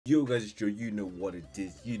Yo guys, it's Joe, you know what it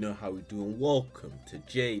is, you know how we do, and welcome to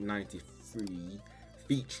Jay.93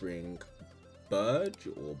 featuring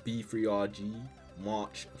B3RG or B3RG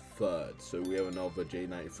March 3rd. So we have another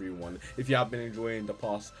Jay.93 one. If you have been enjoying the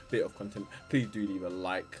past bit of content, please do leave a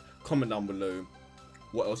like, comment down below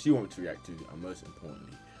what else you want me to react to, and most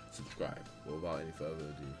importantly, subscribe. Well, without any further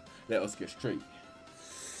ado, let us get straight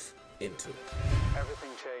into it. Everything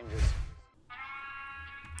changes.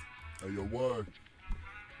 Hey, yo, word.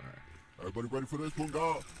 Everybody ready for this one,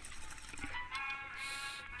 God?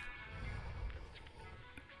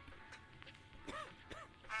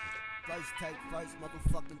 First take, first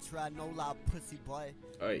motherfucking try, no lie, pussy boy.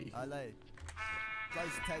 Hey. LA.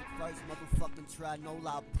 First take, first motherfucking try, no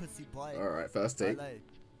lie, pussy boy. Alright, first take. LA.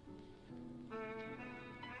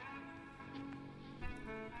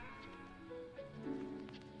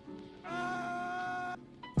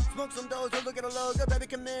 Smoke some doja, look at the logo, baby,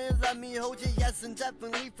 come in, let me hold you, yes, and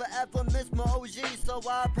definitely forever miss my OG, so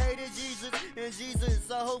I pray to Jesus, and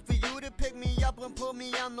Jesus, I hope for you to pick me up and put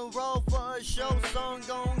me on the road for a show, song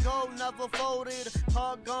gon' go, never folded,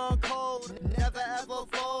 heart gone cold, never ever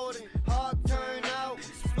folded, heart turned out,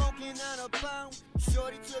 smoking out of pound,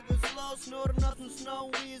 shorty took it slow, snorting up some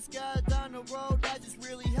snow, we skied down the road, that's just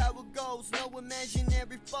really how it goes, no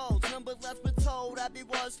imaginary foes, numbers less been told, I be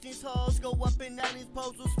watching these hoes go up and down these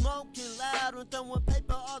posters, smoking loud and throwing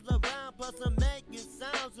paper all around, plus I'm making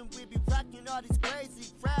sounds, and we be rocking all these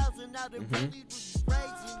crazy crowds, and now they really was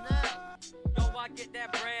crazy now. Yo, I get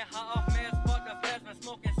that bread hot off man's fuck the feds, been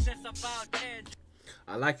smoking since about 10.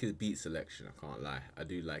 I like his beat selection. I can't lie. I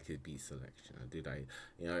do like his beat selection. I do like,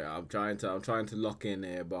 you know, I'm trying to lock in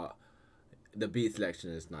there, but the beat selection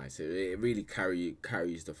is nice. It really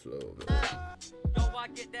carries the flow of it. Yo, I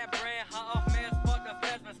get that bread hot off man's fuck the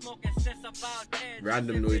feds, been smoking since about 10.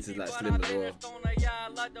 Random noises like Slim as well. Yeah, I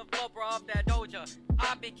like the flow, bro, off that doja.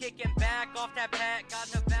 I be kicking back off that pack, got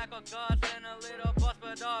the back of guts and a little bust,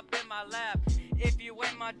 but up in my lap. If you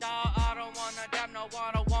ain't my dog, I don't wanna dab, no,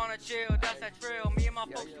 I don't wanna chill. That's that trill, me and my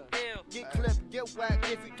folks you kill. Get clipped, get whacked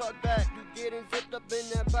if you talk back. You getting zipped up in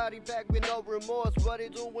that body bag with no remorse. What they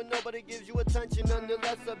do when nobody gives you attention.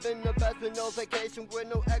 Nonetheless, I've been the best with no vacation, with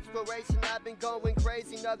no expiration. I've been going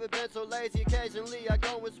crazy, never been so lazy. Occasionally, I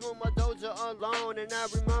go and smoke my doja alone. And I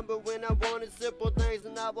remember when I wanted simple things,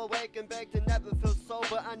 and I was waking back to never feel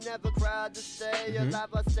sober. I never cried to stay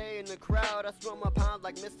alive. I stay in the crowd. I smoke my pound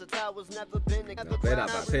like Mr. Towers, never been. I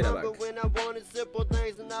remember when I wanted simple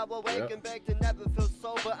things, and I was waking back to never feel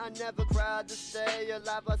sober. I never cried to stay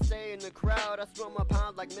alive. I stay in the crowd. I smoke my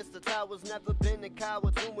pound like Mr. Towers, never been a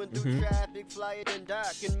coward. Zooming through traffic, flyer than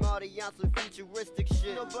dark, and Marty on some futuristic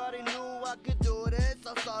shit. Nobody knew I could do this.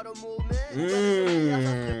 I saw the movement.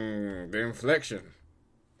 The inflection.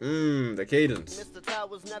 The cadence. Mr.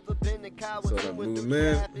 Towers never been a coward. So the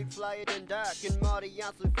movement. Traffic, flyer than dark, and Marty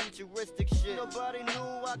on some futuristic shit. Nobody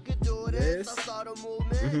knew I could do this. I saw the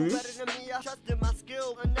movement. Better than me, I trusted my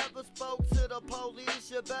skill. I never spoke to the police.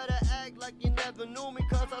 You better act like you never knew me,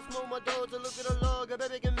 cause I smoke my doja. Look at the logo,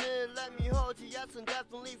 baby, come in, let me hold you. Yes, and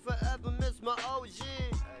definitely forever miss my OG. Hey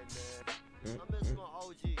man, I miss my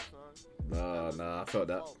OG, son. Nah, I felt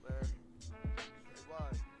that. Oh, man.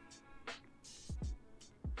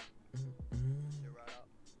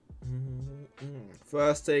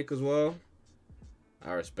 First take as well.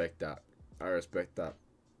 I respect that.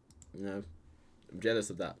 You know, I'm jealous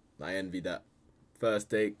of that. I envy that. First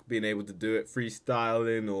take, being able to do it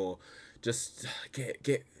freestyling or just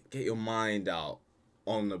get your mind out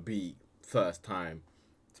on the beat first time.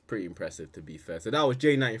 It's pretty impressive, to be fair. So that was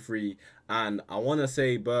Jay.93, and I want to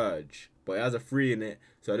say B3RG, but it has a 3 in it,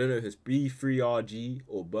 so I don't know if it's B3RG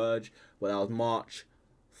or B3RG, but that was March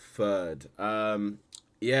 3rd.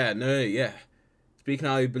 Yeah. Speaking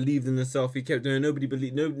how he believed in himself, he kept doing. Nobody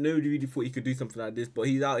really thought he could do something like this, but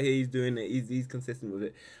he's out here, he's doing it, he's consistent with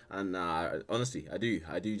it, and honestly, I do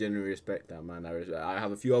genuinely respect that, man. I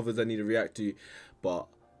have a few others I need to react to, but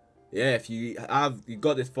yeah, if you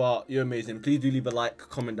got this far, you're amazing. Please do leave a like,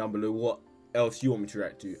 comment down below what else you want me to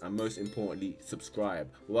react to, and most importantly,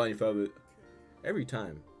 subscribe. Without any further, every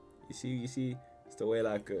time, you see, it's the way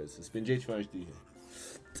life goes. It's been jay.93 here.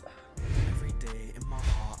 Every day in my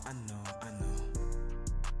heart, I know.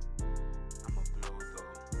 I'm a blow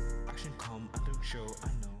though. Action come, I don't show, I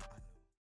know.